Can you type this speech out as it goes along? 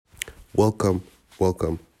Welcome,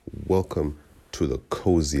 welcome, welcome to the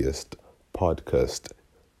coziest podcast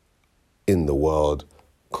in the world,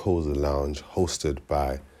 Cozy Lounge, hosted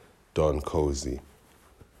by Don Cozy.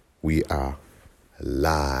 We are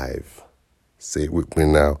live. Say it with me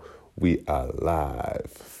now. We are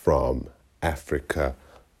live from Africa,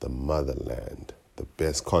 the motherland, the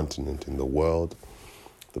best continent in the world,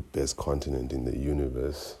 the best continent in the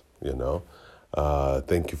universe,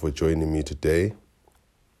 Thank you for joining me today.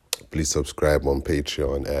 Please subscribe on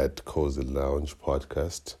Patreon at Cozy Lounge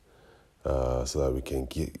Podcast so that we can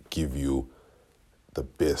give you the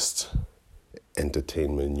best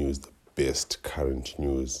entertainment news, the best current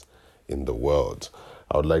news in the world.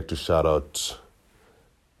 I'd like to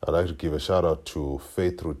give a shout out to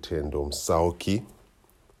Faith Rutendo Msauki.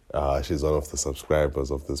 She's one of the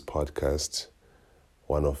subscribers of this podcast,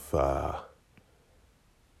 one of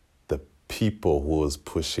the people who was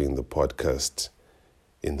pushing the podcast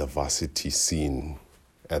in the varsity scene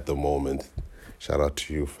at the moment. Shout out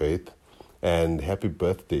to you, Faith. And happy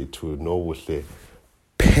birthday to Nobuhle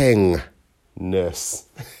Peng Nurse.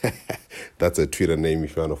 That's a Twitter name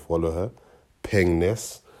if you want to follow her. Peng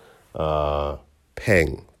Nurse.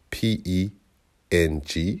 Peng, P-E-N-G,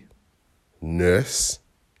 Nurse,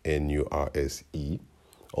 N-U-R-S-E,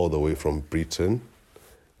 all the way from Britain.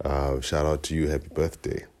 Shout out to you, happy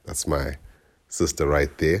birthday. That's my sister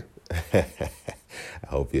right there. I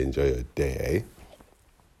hope you enjoy your day,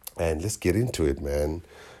 And let's get into it, man.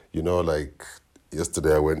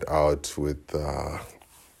 Yesterday I went out with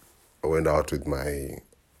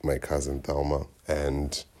my cousin Thelma,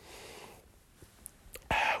 and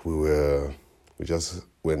we just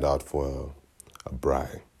went out for a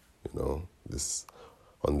braai. On this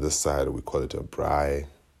side we call it a braai.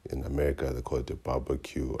 In America they call it a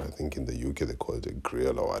barbecue. I think in the UK they call it a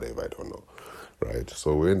grill or whatever. I don't know. Right.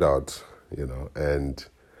 So we went out, and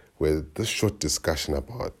with this short discussion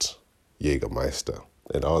about Jagermeister.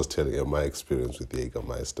 And I was telling her my experience with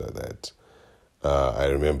Jagermeister that I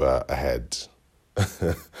remember I had,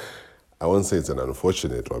 I won't say it's an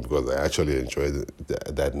unfortunate one because I actually enjoyed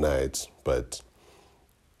it that night, but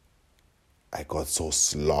I got so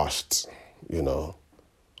sloshed,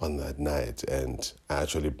 on that night, and I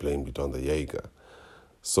actually blamed it on the Jaeger.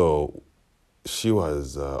 So she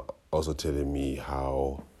was also telling me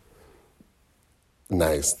how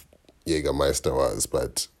nice Jagermeister was,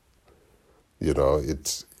 but it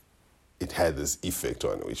had this effect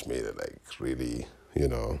on it which made it like really,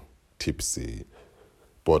 tipsy,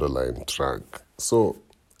 borderline drunk. So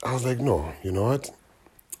I was like, no, you know what?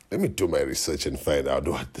 Let me do my research and find out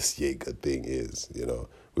what this Jaeger thing is.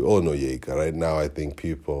 We all know Jaeger. Right now, I think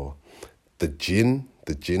the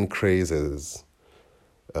gin craze is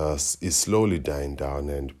slowly dying down,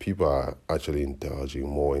 and people are actually indulging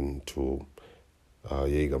more into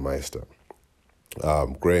Jagermeister.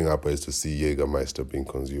 Growing up, I used to see Jagermeister being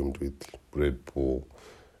consumed with Red Bull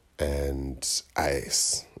and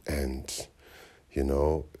ice. And,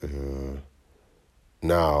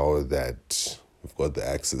 now that we've got the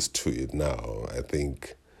access to it now, I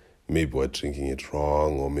think maybe we're drinking it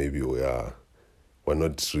wrong, or maybe we're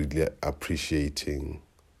not really appreciating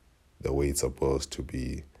the way it's supposed to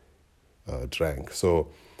be drank. So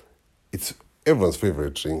it's everyone's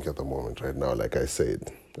favorite drink at the moment right now. Like I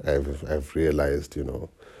said, I've realized,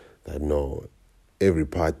 that no, every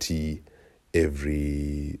party,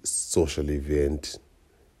 every social event,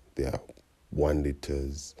 there are 1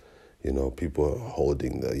 liters, people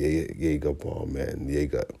holding the Jaeger bomb and the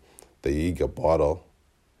Jaeger bottle,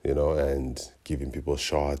 and giving people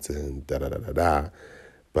shots and da-da-da-da-da.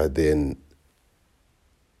 But then,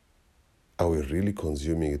 are we really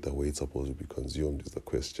consuming it the way it's supposed to be consumed is the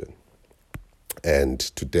question. And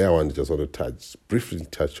today I just want to briefly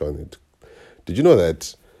touch on it. Did you know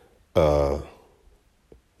that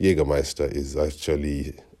Jagermeister is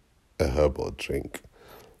actually a herbal drink?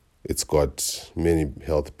 It's got many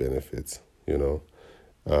health benefits,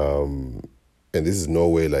 And this is no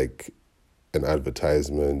way like an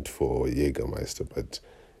advertisement for Jagermeister, but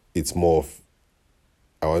it's more of,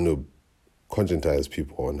 I want to conscientize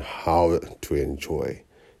people on how to enjoy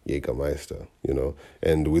Jagermeister,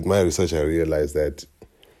 And with my research, I realized that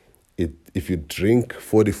if you drink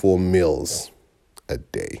 44 mils a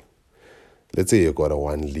day, let's say you got a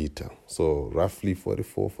 1 liter, so roughly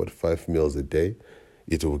 45 mils a day,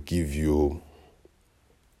 it will give you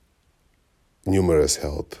numerous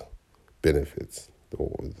health benefits.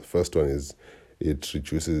 The first one is it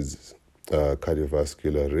reduces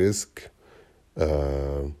cardiovascular risk,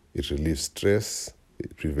 it relieves stress,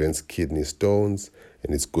 it prevents kidney stones,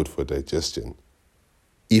 and it's good for digestion.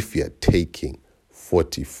 If you're taking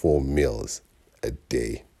 44 meals a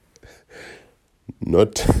day,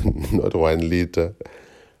 not not 1 liter,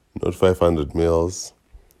 not 500 mils,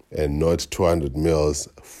 and not 200 mils,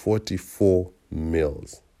 44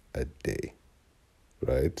 mils a day,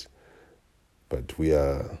 right? But we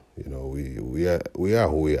are, we are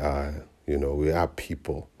who we are. We are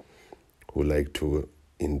people who like to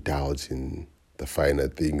indulge in the finer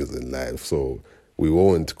things in life. So we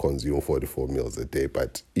won't consume 44 meals a day.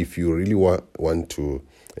 But if you really want to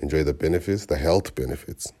enjoy the benefits, the health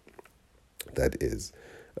benefits, that is,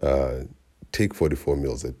 take 44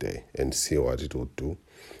 meals a day and see what it will do.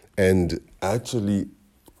 And actually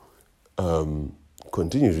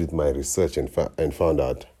continued with my research and found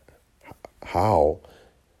out how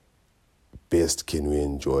best can we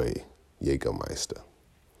enjoy Jagermeister.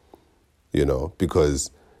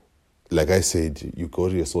 Because like I said, you go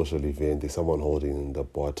to a social event, there's someone holding the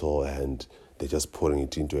bottle and they're just pouring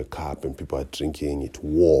it into a cup and people are drinking it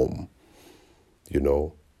warm,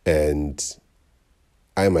 and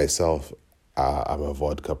I myself, I'm a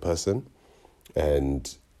vodka person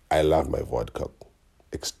and I love my vodka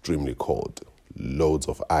extremely cold, loads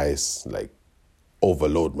of ice, like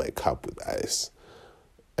overload my cup with ice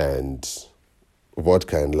and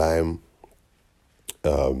vodka and lime,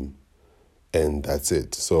 and that's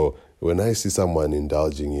it. So when I see someone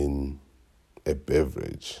indulging in a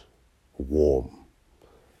beverage, warm,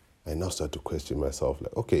 I now start to question myself,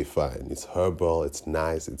 like, okay, fine, it's herbal, it's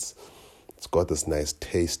nice, it's got this nice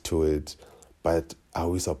taste to it, but are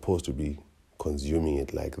we supposed to be consuming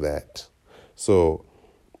it like that? So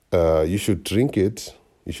you should drink it.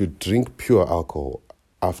 You should drink pure alcohol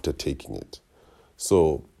after taking it.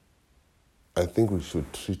 So I think we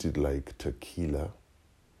should treat it like tequila,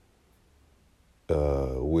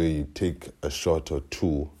 where you take a shot or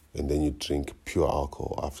two and then you drink pure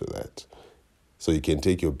alcohol after that. So you can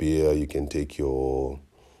take your beer, you can take your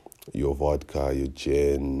vodka, your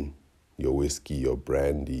gin, your whiskey, your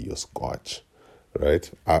brandy, your scotch,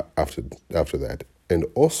 right? After that. And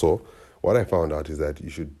also, what I found out is that you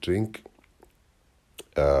should drink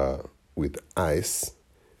with ice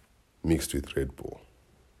mixed with Red Bull.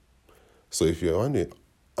 So if you want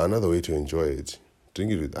another way to enjoy it,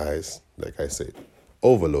 drink it with ice, like I said,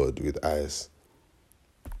 overload with ice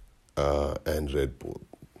and Red Bull.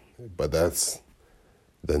 But that's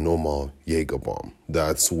the normal Jaeger bomb.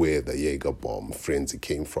 That's where the Jaeger bomb frenzy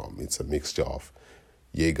came from. It's a mixture of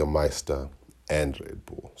Jagermeister and Red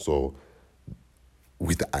Bull. So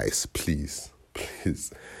with ice, please.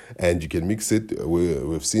 And you can mix it.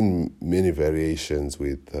 We've seen many variations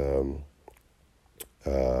with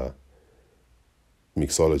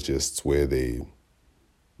mixologists where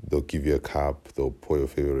they'll give you a cup, they'll pour your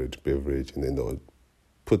favorite beverage, and then they'll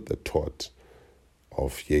put the tot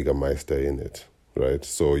of Jagermeister in it, right?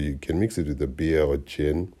 So you can mix it with a beer or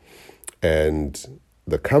gin. And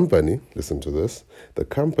the company, listen to this, the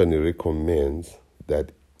company recommends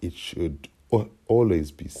that it should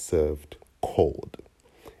always be served cold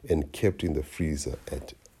and kept in the freezer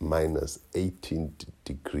at minus 18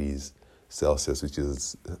 degrees Celsius, which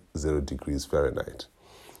is 0 degrees Fahrenheit,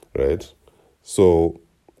 right? So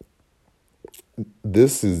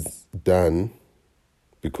this is done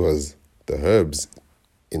because the herbs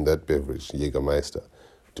in that beverage, Jagermeister,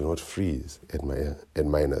 do not freeze at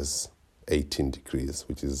minus 18 degrees,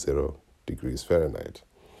 which is 0 degrees Fahrenheit.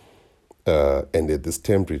 And at this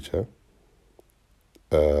temperature,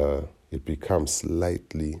 it becomes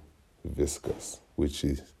slightly viscous, which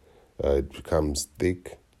is it becomes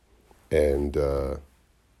thick and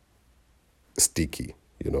sticky,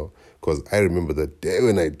 because I remember the day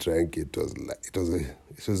when I drank it,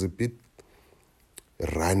 it was a bit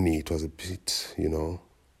runny, it was a bit,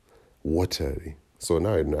 watery. So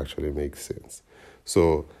now it actually makes sense.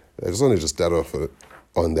 So I just wanted to start off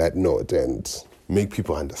on that note and make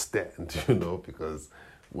people understand, because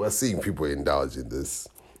we're seeing people indulge in this.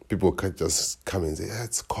 People can't just come and say,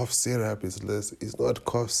 it's cough syrup, it's less. It's not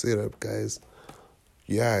cough syrup, guys.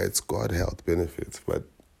 Yeah, it's got health benefits, but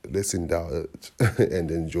let's indulge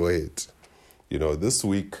and enjoy it. This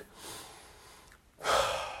week,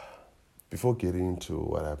 before getting into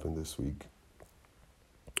what happened this week,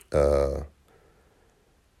 I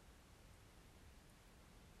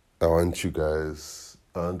want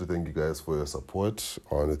to thank you guys for your support.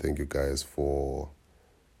 I want to thank you guys for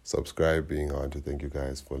subscribing. I want to thank you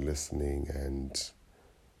guys for listening and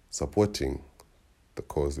supporting the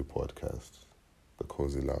Cozy Podcast, the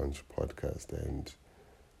Cozy Lounge Podcast. And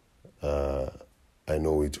I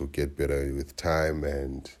know it will get better with time,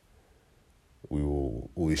 and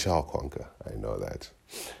we shall conquer. I know that.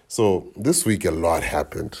 So this week a lot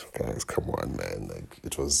happened, guys. Come on, man.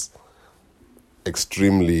 It was an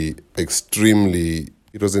extremely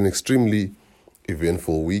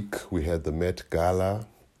eventful week. We had the Met Gala,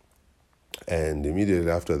 and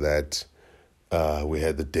immediately after that, we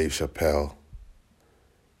had the Dave Chappelle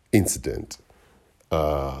incident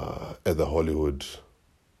at the Hollywood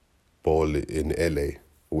Bowl in LA,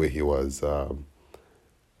 where he was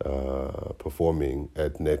performing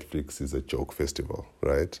at Netflix's A Joke Festival,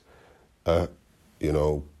 right?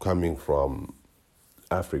 Coming from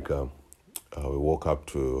Africa, we woke up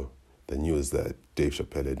to the news that Dave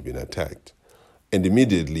Chappelle had been attacked. And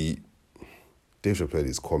immediately, Dave Chappelle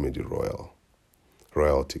is comedy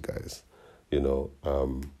royalty, guys.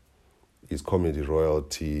 He's comedy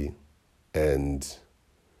royalty, and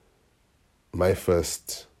my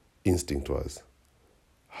first instinct was,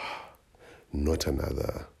 not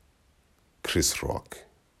another Chris Rock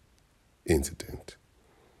incident.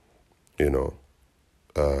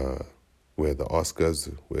 Where the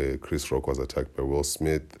Oscars, where Chris Rock was attacked by Will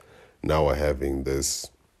Smith, now we're having this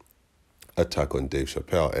attack on Dave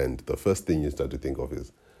Chappelle. And the first thing you start to think of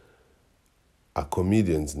is, are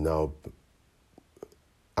comedians now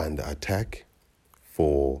under attack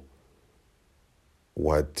for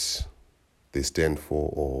what they stand for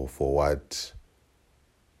or for what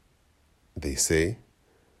they say?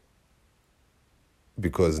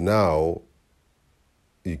 Because now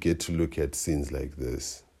you get to look at scenes like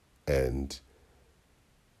this, and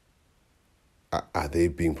are they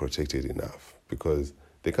being protected enough? Because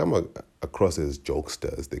they come across as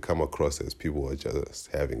jokesters, they come across as people who are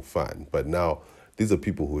just having fun. But now these are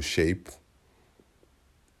people who shape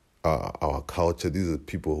our culture. These are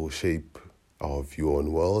people who shape our view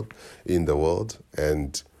on in the world.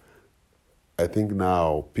 And I think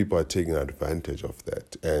now people are taking advantage of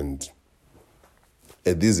that. And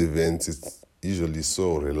at these events, it's usually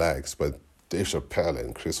so relaxed, but Dave Chappelle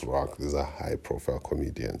and Chris Rock, these are high-profile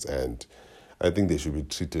comedians, and I think they should be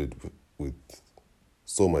treated with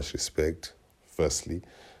so much respect, firstly.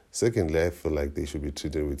 Secondly, I feel like they should be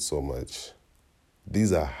treated with so much.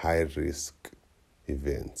 These are high-risk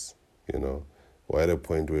events, We're at a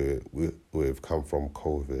point where we've come from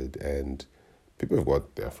COVID, and people have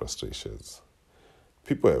got their frustrations.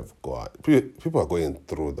 People are going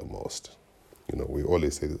through the most. We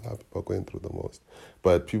always say that people are going through the most,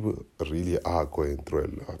 but people really are going through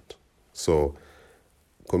a lot. So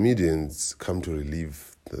comedians come to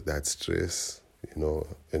relieve that stress,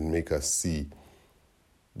 and make us see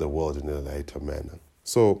the world in a lighter manner.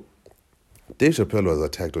 So Dave Chappelle was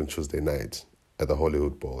attacked on Tuesday night at the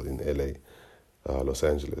Hollywood Bowl in LA, Los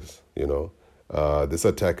Angeles. This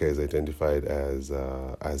attacker is identified as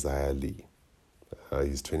Isaiah Lee.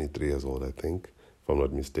 He's 23 years old, I think, if I'm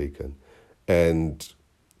not mistaken. And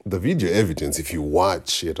the video evidence, if you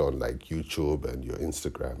watch it on like YouTube and your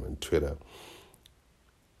Instagram and Twitter,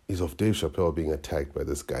 is of Dave Chappelle being attacked by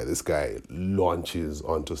this guy. This guy launches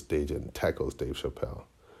onto stage and tackles Dave Chappelle,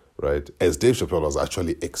 right? As Dave Chappelle was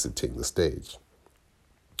actually exiting the stage.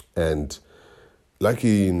 And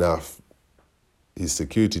lucky enough, his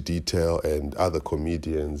security detail and other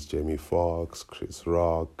comedians, Jamie Foxx, Chris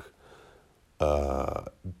Rock,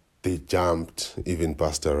 they jumped, even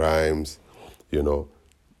Pastor Rhymes,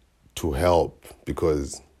 to help,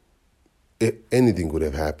 because anything could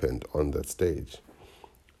have happened on that stage.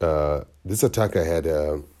 This attacker had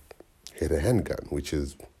a handgun, which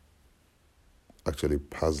is actually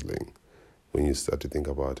puzzling when you start to think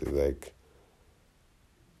about it. Like,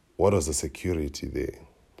 what was the security there?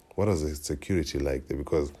 What was the security like there?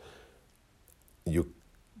 Because you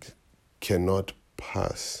cannot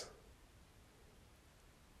pass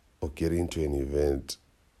or get into an event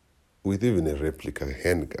with even a replica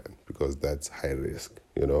handgun, because that's high risk,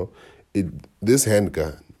 This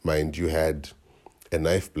handgun, mind you, had a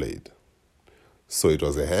knife blade. So it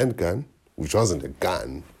was a handgun, which wasn't a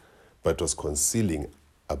gun, but was concealing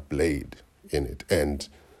a blade in it. And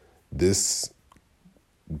this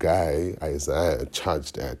guy, Isaiah,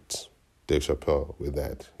 charged at Dave Chappelle with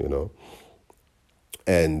that,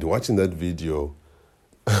 And watching that video,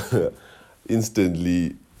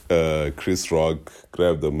 instantly, Chris Rock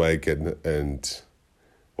grabbed the mic and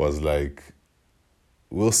was like,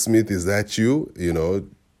 Will Smith, is that you?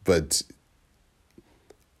 But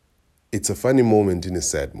it's a funny moment in a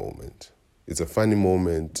sad moment. It's a funny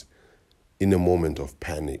moment in a moment of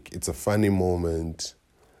panic. It's a funny moment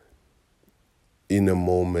in a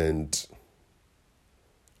moment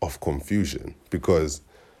of confusion. Because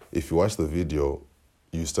if you watch the video,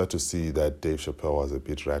 you start to see that Dave Chappelle was a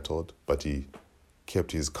bit rattled, but he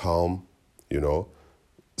kept his calm,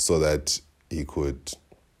 so that he could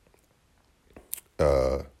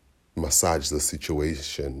massage the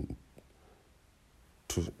situation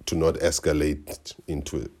to not escalate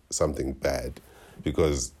into something bad.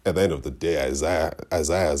 because at the end of the day,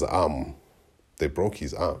 Isaiah's arm, they broke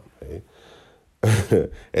his arm, right?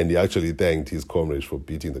 And he actually thanked his comrades for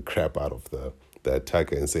beating the crap out of the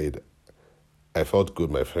attacker and said, I felt good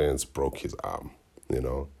my friends broke his arm,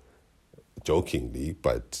 jokingly,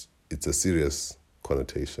 but it's a serious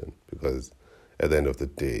connotation because at the end of the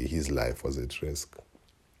day, his life was at risk,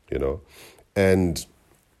 And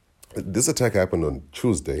this attack happened on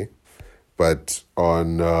Tuesday, but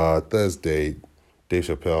on Thursday, Dave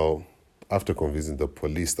Chappelle, after convincing the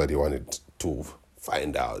police that he wanted to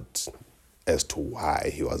find out as to why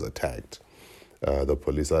he was attacked, the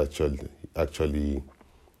police actually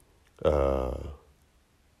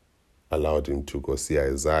allowed him to go see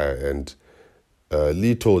Isaiah, and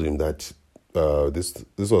Lee told him that this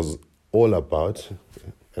was all about,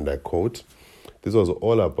 and I quote, this was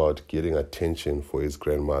all about getting attention for his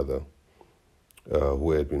grandmother,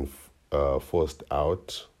 who had been forced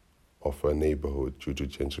out of her neighborhood due to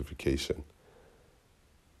gentrification.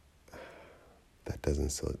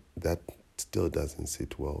 That still doesn't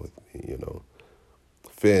sit well with me,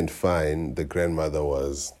 Fair and fine, the grandmother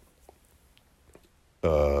was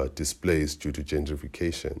displaced due to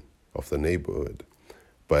gentrification of the neighborhood,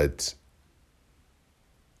 but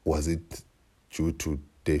was it due to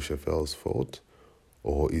Dave Chappelle's fault,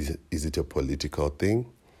 or is it a political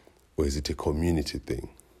thing, or is it a community thing?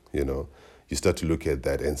 You start to look at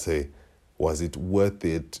that and say, was it worth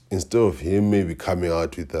it? Instead of him maybe coming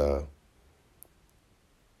out with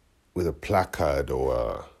a placard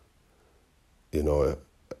or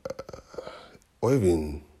or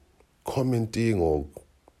even commenting or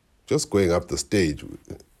just going up the stage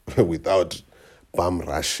without bum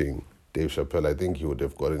rushing Dave Chappelle, I think he would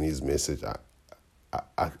have gotten his message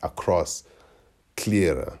across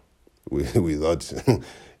clearer without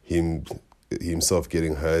himself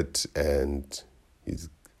getting hurt and his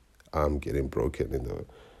arm getting broken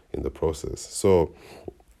in the process. So,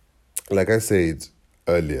 like I said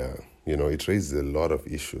earlier, it raises a lot of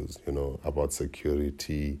issues, about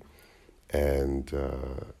security and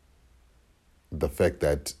the fact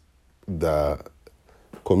that the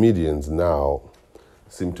comedians now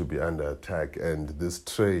seem to be under attack, and this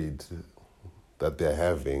trade that they're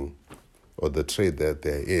having, or the trade that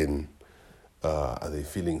they're in, are they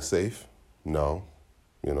feeling safe? No.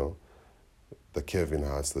 The Kevin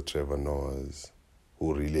Harts, the Trevor Noahs,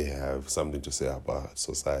 who really have something to say about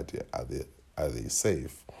society, are they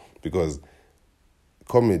safe? Because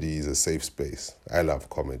comedy is a safe space. I love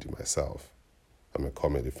comedy myself. I'm a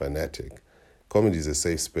comedy fanatic. Comedy is a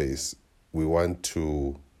safe space. We want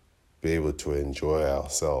to be able to enjoy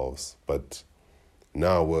ourselves, but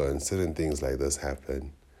now when certain things like this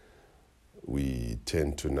happen, we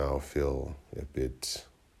tend to now feel a bit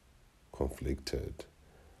conflicted.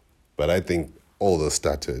 But I think all this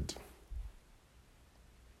started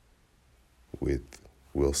with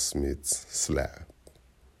Will Smith's slap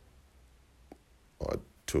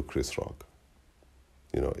to Chris Rock.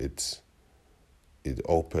 It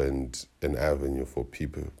opened an avenue for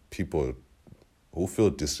people who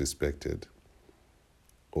feel disrespected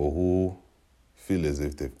or who feel as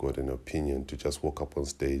if they've got an opinion to just walk up on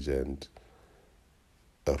stage and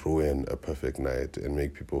ruin a perfect night and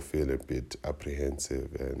make people feel a bit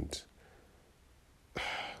apprehensive. And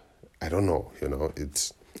I don't know,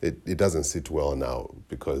 it doesn't sit well now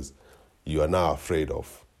because you are now afraid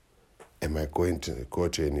of, am I going to go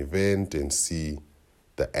to an event and see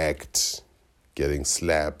the act getting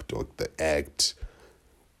slapped or the act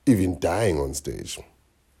even dying on stage?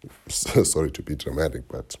 Sorry to be dramatic,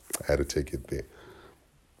 but I had to take it there.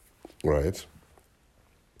 Right?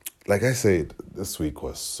 Like I said, this week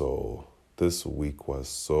was so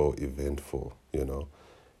eventful,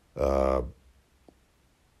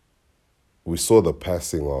 we saw the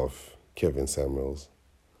passing of Kevin Samuels.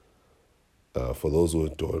 For those who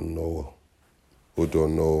don't know who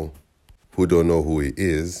he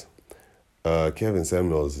is, Kevin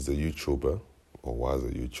Samuels is a YouTuber, or was a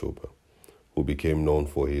YouTuber, who became known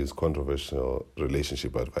for his controversial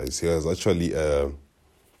relationship advice. He was actually an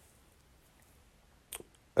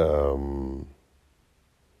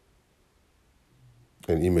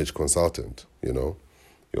image consultant, He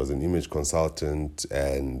was an image consultant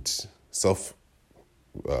and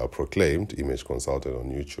self-proclaimed image consultant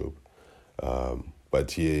on YouTube.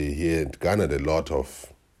 But he had garnered a lot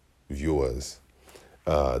of viewers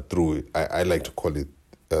through, I like to call it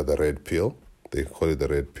the red pill. They call it the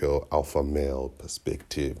red pill, alpha male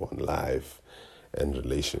perspective on life and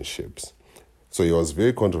relationships. So he was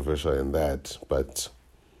very controversial in that,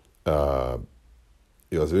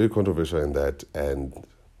 and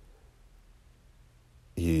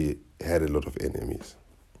he had a lot of enemies.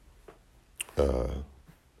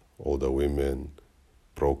 older women,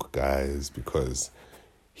 broke guys, because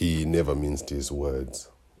he never minced his words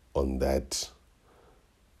on that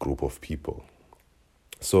group of people.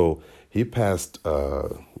 So he passed,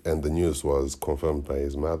 and the news was confirmed by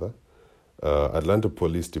his mother. Atlanta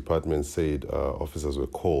Police Department said officers were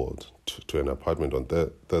called to an apartment on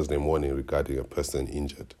Thursday morning regarding a person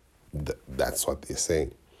injured. That's what they're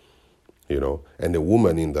saying, And a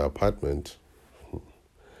woman in the apartment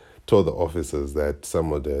told the officers that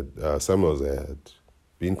Samuels had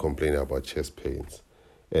been complaining about chest pains,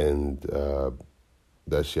 and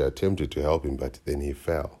that she attempted to help him, but then he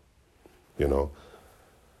fell.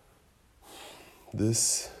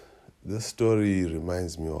 This story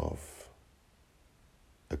reminds me of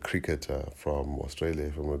a cricketer from Australia,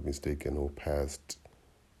 if I'm not mistaken, who passed,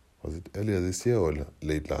 was it earlier this year or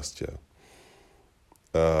late last year?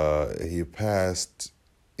 He passed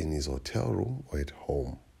in his hotel room or at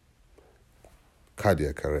home.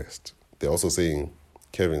 Cardiac arrest. They're also saying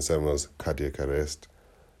Kevin Samuels, cardiac arrest.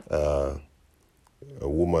 A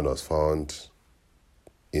woman was found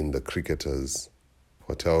in the cricketer's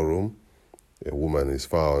hotel room. A woman is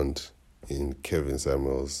found in Kevin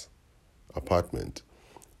Samuels' apartment.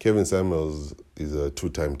 Kevin Samuels is a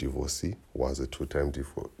two-time divorcee, was a two-time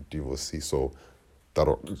divorcee, so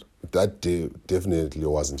that definitely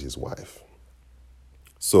wasn't his wife.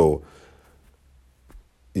 So,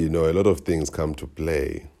 a lot of things come to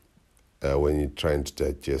play when you're trying to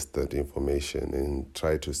digest that information and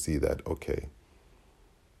try to see that, okay,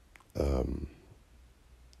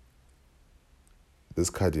 this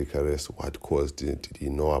cardiac arrest, what caused it? Did he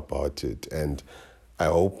know about it? And I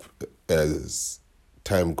hope as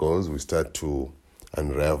time goes, we start to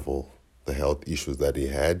unravel the health issues that he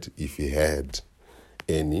had, if he had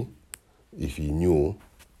any, if he knew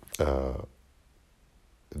that,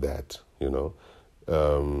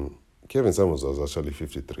 Kevin Samuels was actually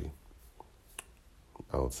 53.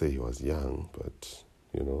 I would say he was young, but,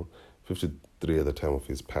 53 at the time of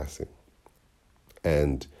his passing.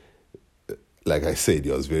 And like I said,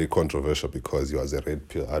 he was very controversial because he was a red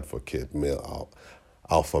pill advocate,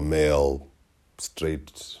 alpha male,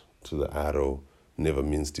 straight to the arrow, never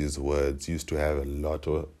minced his words, used to have a lot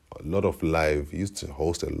of live, he used to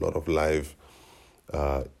host a lot of live,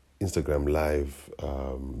 Instagram live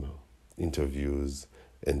interviews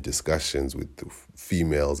and discussions with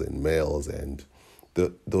females and males, and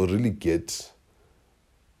they'll really get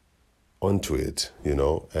onto it,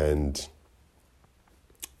 and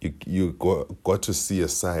you got to see a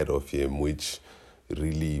side of him which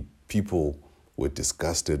really people were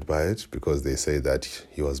disgusted by it, because they say that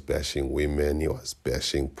he was bashing women, he was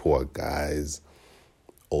bashing poor guys,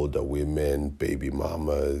 older women, baby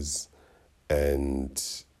mamas,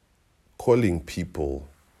 and calling people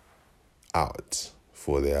out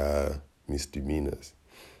for their misdemeanors.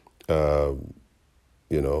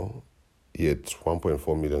 He had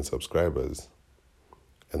 1.4 million subscribers,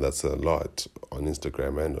 and that's a lot on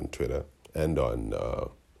Instagram and on Twitter and on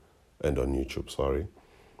YouTube. Sorry,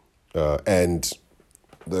 and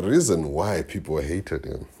the reason why people hated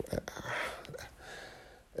him,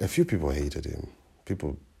 a few people hated him.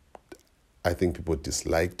 I think people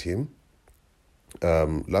disliked him.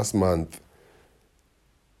 Last month,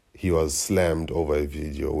 he was slammed over a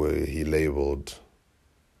video where he labeled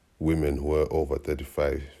women who were over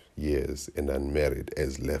 35 years and unmarried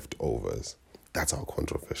as leftovers. That's how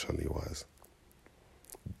controversial he was.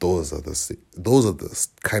 Those are the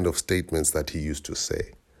kind of statements that he used to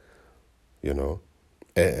say,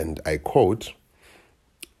 And I quote,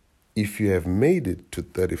 "If you have made it to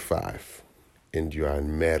 35 and you are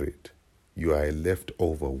unmarried, you are a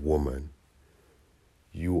leftover woman.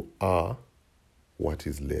 You are what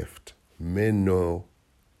is left. Men know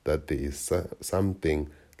that there is something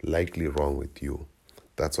likely wrong with you."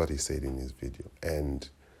 That's what he said in his video. And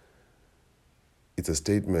it's a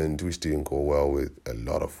statement which didn't go well with a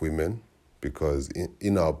lot of women, because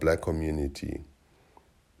in our black community,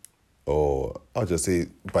 or I'll just say,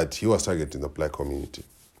 but he was targeting the black community.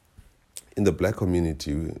 In the black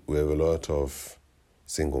community, we have a lot of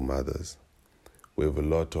single mothers. We have a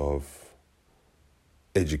lot of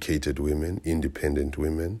educated women, independent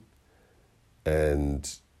women.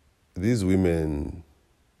 And these women,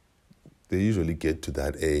 they usually get to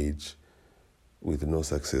that age with no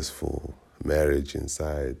successful marriage in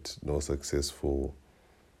sight, no successful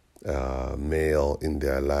male in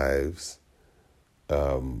their lives.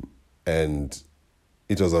 And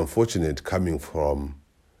it was unfortunate coming from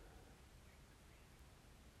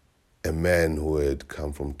a man who had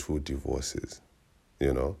come from 2 divorces,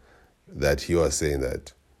 that he was saying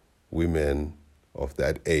that women of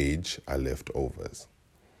that age are leftovers.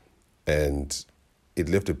 And it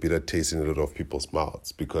left a bitter taste in a lot of people's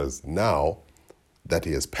mouths, because now that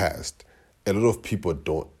he has passed, a lot of people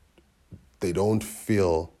don't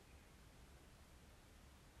feel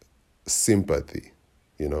sympathy,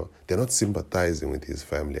 They're not sympathizing with his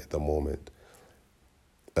family at the moment.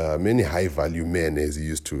 Many high-value men, as he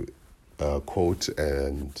used to quote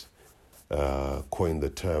and coin the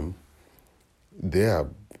term, they are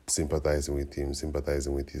sympathizing with him,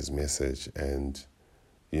 sympathizing with his message. And,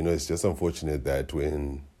 it's just unfortunate that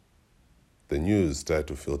when the news started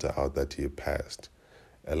to filter out that he passed,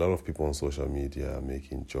 a lot of people on social media are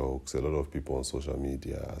making jokes. A lot of people on social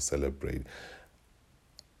media are celebrating.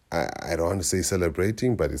 I don't want to say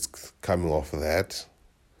celebrating, but it's coming off that.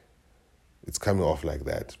 It's coming off like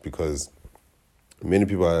that, because many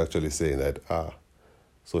people are actually saying that,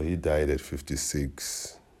 so he died at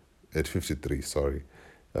 53, sorry.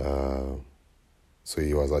 So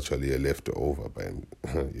he was actually a leftover by him,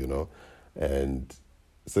 and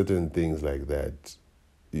certain things like that,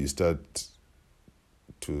 you start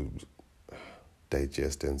to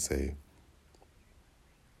digest and say,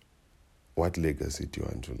 what legacy do you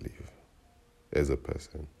want to leave as a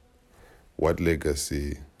person? What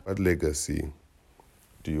legacy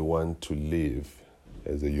do you want to live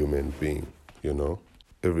as a human being,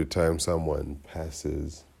 Every time someone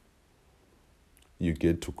passes, you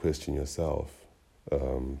get to question yourself,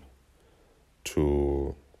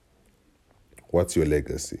 to what's your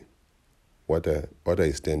legacy? What are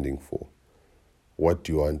you standing for? What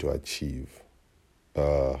do you want to achieve?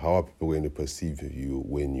 How are people going to perceive you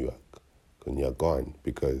when you're gone?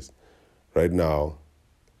 Because right now,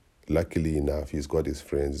 luckily enough, he's got his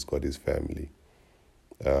friends, he's got his family.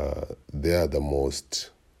 They are the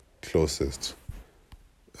most closest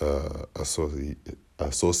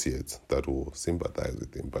associates that will sympathize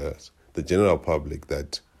with him. But the general public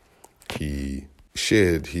that he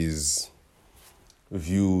shared his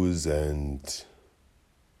views and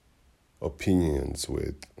opinions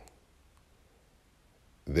with,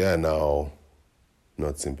 they are now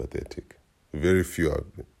not sympathetic. Very few are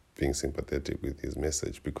being sympathetic with his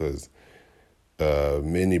message, because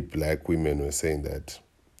many black women were saying that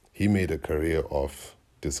he made a career of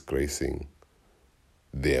disgracing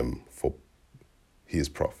them for his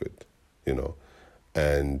profit,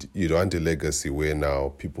 And you don't want a legacy where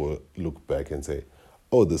now people look back and say,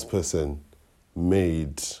 oh, this person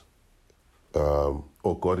made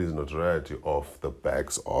or got his notoriety off the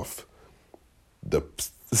backs of the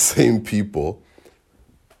same people,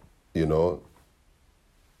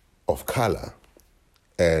 of color.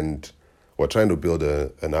 And we're trying to build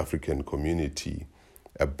an African community,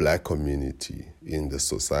 a black community in the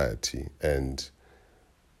society. And,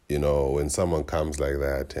 when someone comes like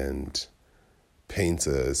that and paints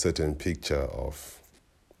a certain picture of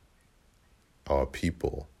our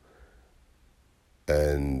people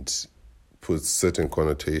and puts certain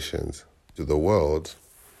connotations to the world,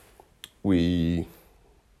 we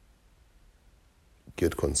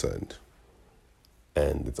get concerned.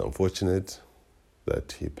 And it's unfortunate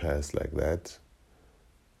that he passed like that,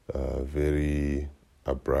 very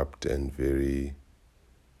abrupt and very,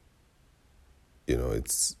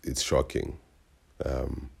 it's shocking.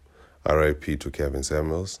 R.I.P. to Kevin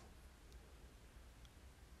Samuels,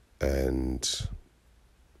 and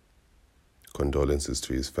condolences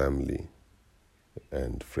to his family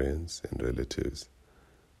and friends and relatives.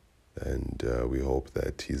 And we hope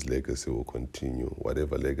that his legacy will continue,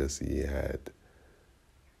 whatever legacy he had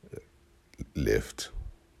left,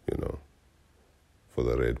 for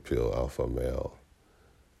the red pill alpha male.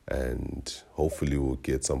 And hopefully we'll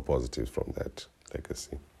get some positives from that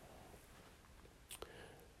legacy.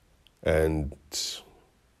 And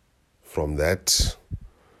from that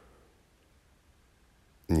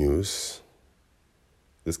news,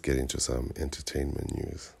 let's get into some entertainment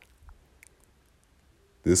news.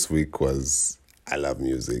 This week I love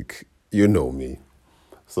music. You know me.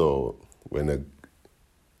 So when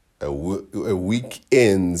a week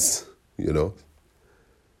ends,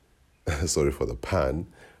 sorry for the pun,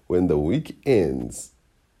 when the week ends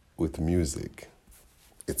with music,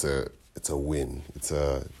 it's a win. It's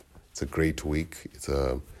a great week. It's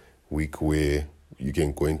a week where you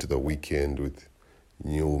can go into the weekend with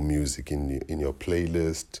new music in your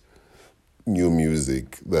playlist, new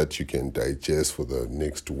music that you can digest for the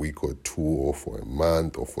next week or two, or for a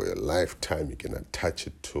month, or for your lifetime. You can attach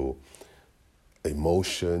it to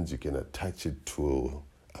emotions, you can attach it to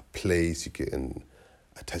a place, you can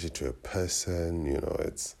attach it to a person.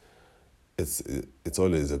 It's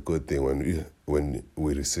always a good thing when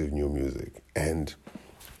we receive new music. And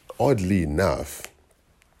oddly enough,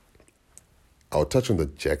 I'll touch on the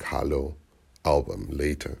Harlow album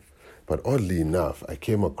later, But oddly enough, I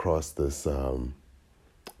came across this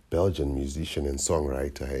Belgian musician and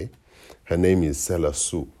songwriter. Hey? Her name is Selah.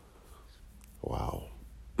 Wow.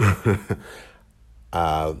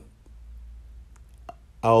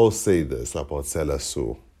 I'll say this about Selah.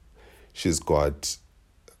 She's got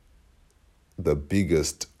the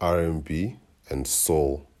biggest R&B and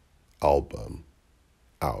soul album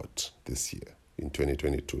out this year in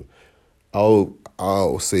 2022.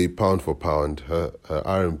 I'll say pound for pound, her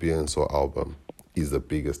R&B and soul album is the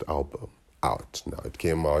biggest album out. Now, it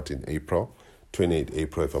came out in April, 28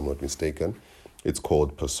 April if I'm not mistaken. It's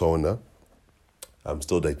called Persona. I'm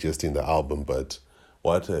still digesting the album, but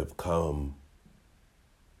what I've come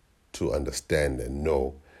to understand and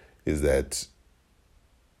know is that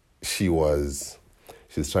she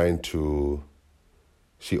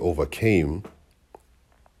overcame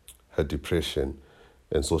her depression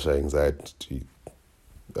and social anxiety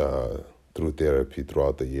through therapy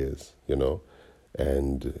throughout the years,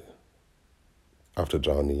 and after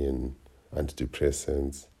drowning in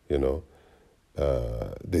antidepressants,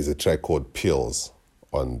 there's a track called Pills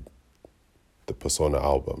on the Persona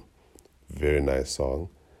album. Very nice song,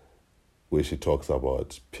 where she talks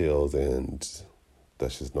about pills and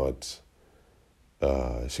that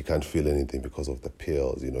she can't feel anything because of the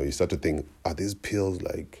pills. You start to think, are these pills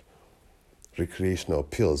like recreational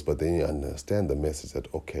pills? But then you understand the message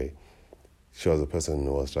that, okay, she was a person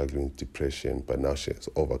who was struggling with depression, but now she has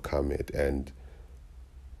overcome it. And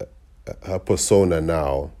her persona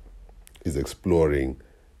now is exploring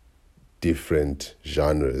different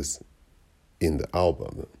genres in the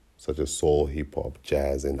album, such as soul, hip-hop,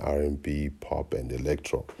 jazz, and R&B, pop, and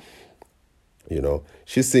electro.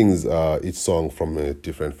 She sings each song from a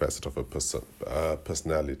different facet of a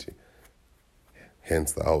personality.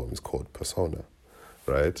 Hence, the album is called Persona,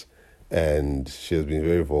 right? And she has been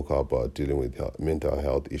very vocal about dealing with mental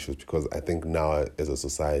health issues, because I think now, as a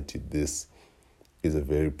society, this is a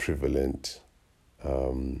very prevalent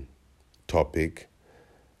topic.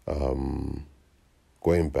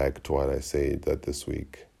 Going back to what I said, that this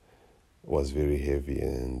week was very heavy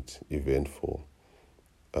and eventful.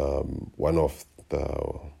 One of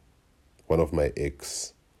my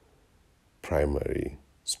ex-primary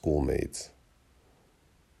schoolmates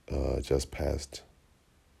just passed.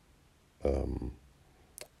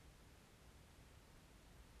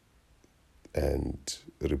 And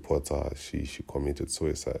reports are she committed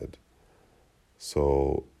suicide.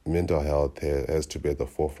 So mental health has to be at the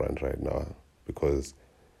forefront right now, because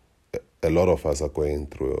a lot of us are going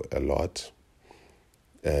through a lot,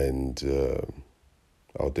 and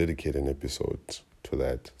I'll dedicate an episode to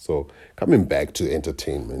that. So coming back to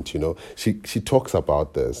entertainment, she talks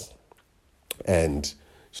about this, and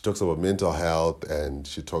she talks about mental health, and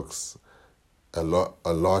she talks a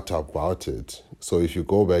lot about it. So if you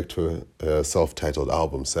go back to her self-titled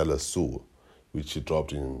album, Selah, which she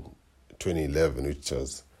dropped in 2011, which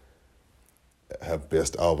was her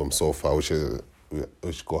best album so far, which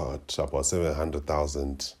got about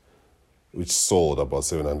 700,000, which sold about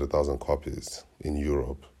 700,000 copies in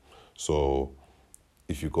Europe. So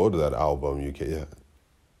if you go to that album, you can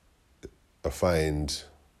find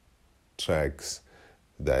tracks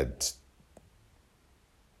that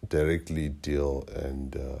directly deal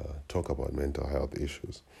and talk about mental health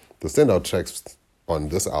issues. The standout tracks on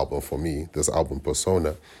this album for me, this album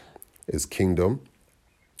Persona, is Kingdom,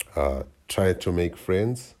 Try to Make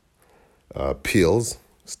Friends, Pills,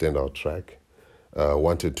 standout track,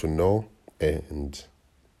 Wanted to Know, and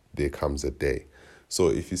There Comes a Day. So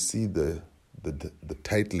if you see the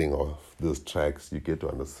titling of those tracks, you get to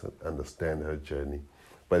understand her journey.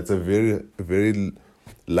 But it's a very, very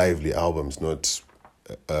lively album. It's not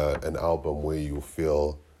an album where you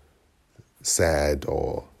feel sad,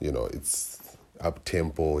 or it's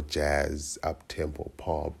up-tempo jazz, up-tempo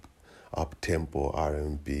pop, up-tempo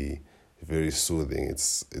R&B, very soothing.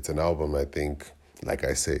 It's an album, I think, like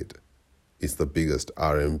I said, it's the biggest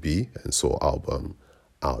R&B and soul album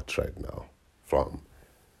out right now from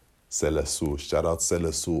Selah. Shout out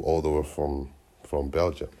Selah all the way from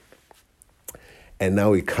Belgium. And now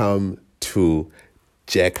we come to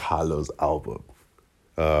Jack Harlow's album.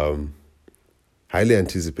 Highly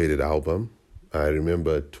anticipated album. I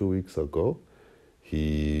remember 2 weeks ago,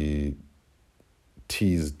 he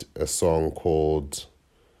teased a song called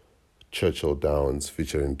Churchill Downs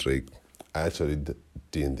featuring Drake. I actually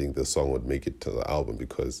didn't think the song would make it to the album,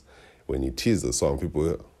 because when he teased the song,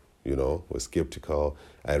 people, were skeptical.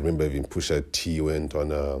 I remember even Pusha T went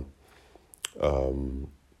on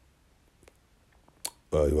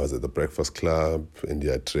he was at the Breakfast Club, and he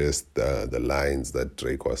addressed the lines that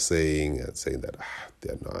Drake was saying, and saying that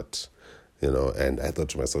they're and I thought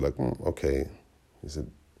to myself, like, okay, is it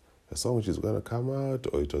a song which is going to come out,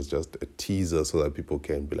 or it was just a teaser so that people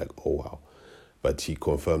can be like, oh, wow. But he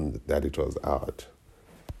confirmed that it was out.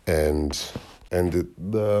 And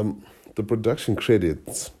the production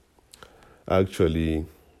credits are actually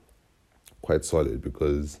quite solid,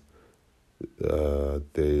 because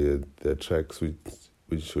the tracks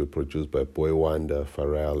which were produced by Boy Wonder,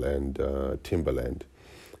 Pharrell, and Timbaland,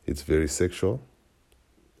 it's very sexual,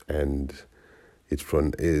 and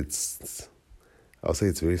I'll say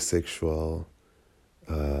it's very sexual.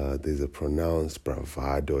 There's a pronounced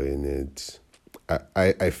bravado in it.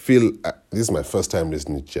 I feel, this is my first time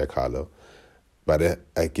listening to Jack Harlow, but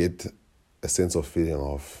I get a sense of feeling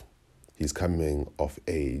of he's coming of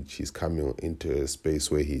age. He's coming into a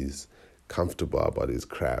space where he's comfortable about his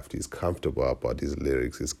craft. He's comfortable about his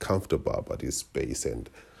lyrics. He's comfortable about his space and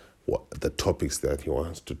what the topics that he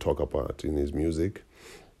wants to talk about in his music.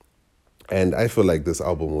 And I feel like this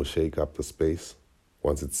album will shake up the space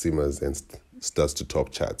once it simmers and starts to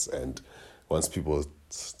top charts, and once people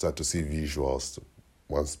start to see visuals,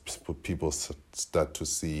 once people start to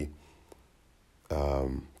see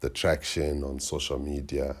the traction on social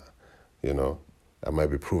media, I might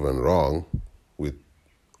be proven wrong with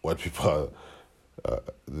what people are.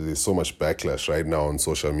 There's so much backlash right now on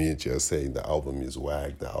social media saying the album is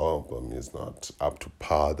whack, the album is not up to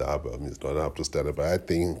par, the album is not up to standard. But I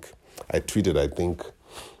tweeted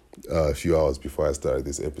a few hours before I started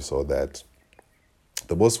this episode that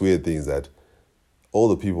the most weird thing is that all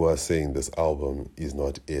the people who are saying this album is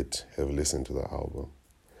not it have listened to the album,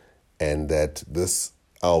 and that this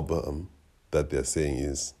album that they're saying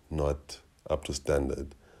is not up to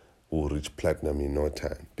standard will reach platinum in no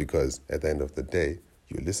time, because at the end of the day,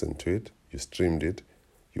 you listened to it, you streamed it,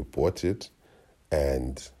 you bought it,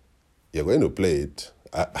 and you're going to play it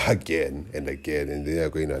again and again, and then you're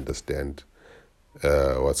going to understand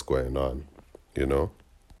what's going on,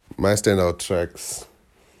 My standout tracks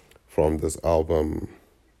from this album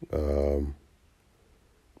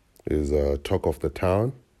is Talk of the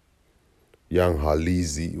Town, Young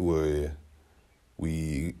Harlezy, where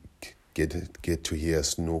we get to hear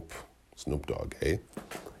Snoop Dogg,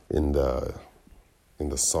 in the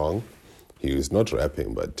song. He is not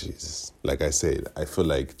rapping, but he's, like I said, I feel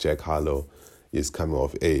like Jack Harlow is coming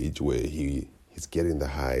of age where he's getting the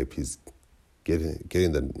hype, he's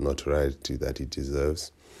getting the notoriety that he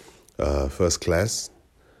deserves. First Class,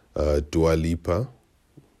 Dua Lipa,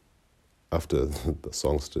 after the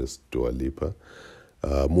songstress Dua Lipa.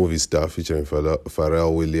 Movie Star featuring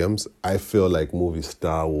Pharrell Williams. I feel like Movie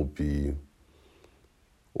Star will be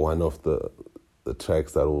one of the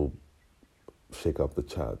tracks that will shake up the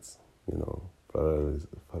charts.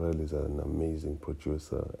 Pharrell is an amazing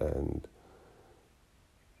producer, and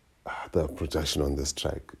the production on this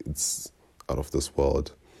track, it's out of this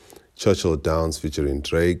world. Churchill Downs featuring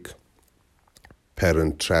Drake.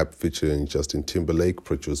 Parent Trap featuring Justin Timberlake,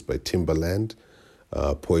 produced by Timbaland.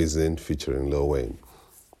 Poison featuring Lil Wayne.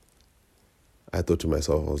 I thought to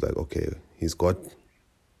myself, I was like, okay, he's got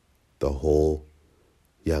the whole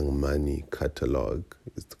Young Money catalog.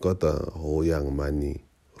 He's got the whole Young Money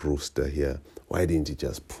rooster here. Why didn't he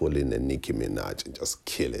just pull in a Nicki Minaj and just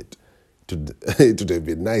kill it? It would have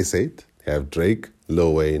been nice, have Drake,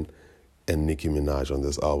 Lil Wayne, and Nicki Minaj on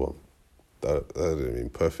this album. That would have been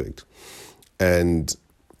perfect. And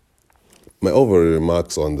my overall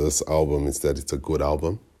remarks on this album is that it's a good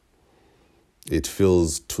album. It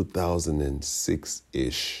feels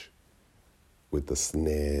 2006-ish with the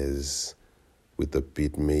snares, with the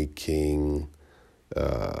beat making,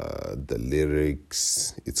 the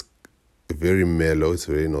lyrics. It's very mellow, it's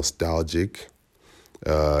very nostalgic.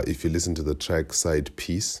 If you listen to the track Side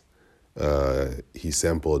Piece, he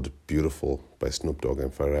sampled Beautiful by Snoop Dogg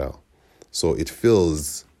and Pharrell. So it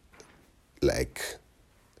feels like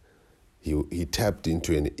he tapped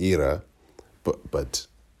into an era, but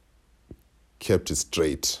kept it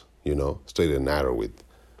straight, straight and narrow with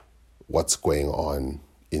what's going on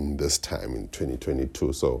in this time in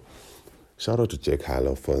 2022. So shout out to Jack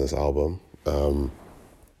Harlow for this album. The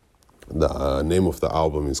name of the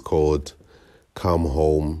album is called Come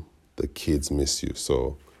Home, The Kids Miss You.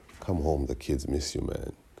 So come home, the kids miss you,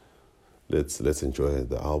 man. Let's enjoy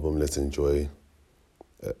the album. Let's enjoy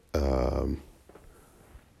the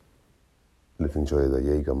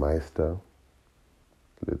Jagermeister.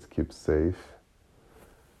 Let's keep safe.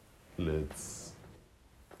 Let's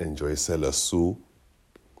enjoy Selah,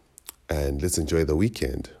 and let's enjoy the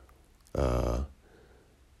weekend. Add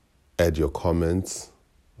your comments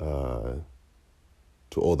to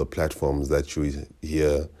all the platforms that you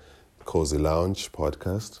hear Cozy Lounge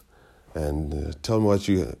podcast. And tell me what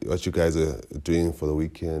you guys are doing for the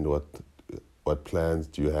weekend. What plans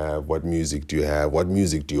do you have? What music do you have? What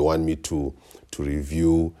music do you want me to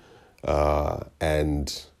review?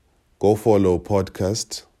 And go follow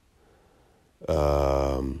podcast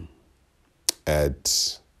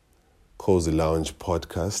at Cozy Lounge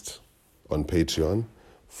Podcast on Patreon.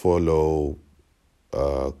 Follow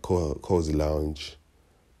Cozy Lounge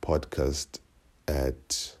Podcast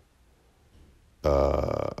at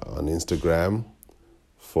on Instagram.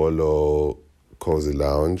 Follow Cozy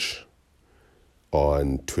Lounge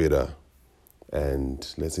on Twitter,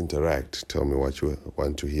 and let's interact. Tell me what you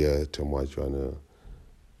want to hear. Tell me what you want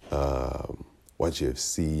to, what you have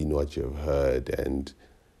seen, what you have heard, and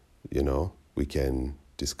we can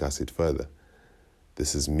discuss it further.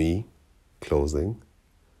 This is me closing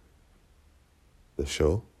the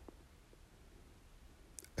show.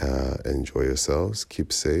 Enjoy yourselves.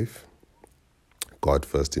 Keep safe. God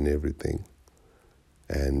first in everything.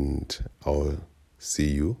 And I'll see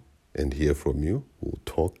you and hear from you. We'll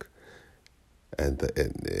talk at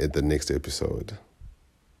the next episode.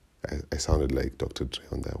 I sounded like Dr. Dre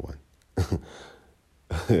on that one.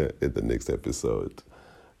 At the next episode.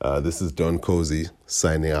 This is Don Cozy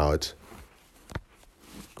signing out.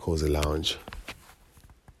 Cozy Lounge.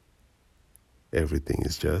 Everything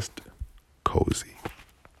is just cozy.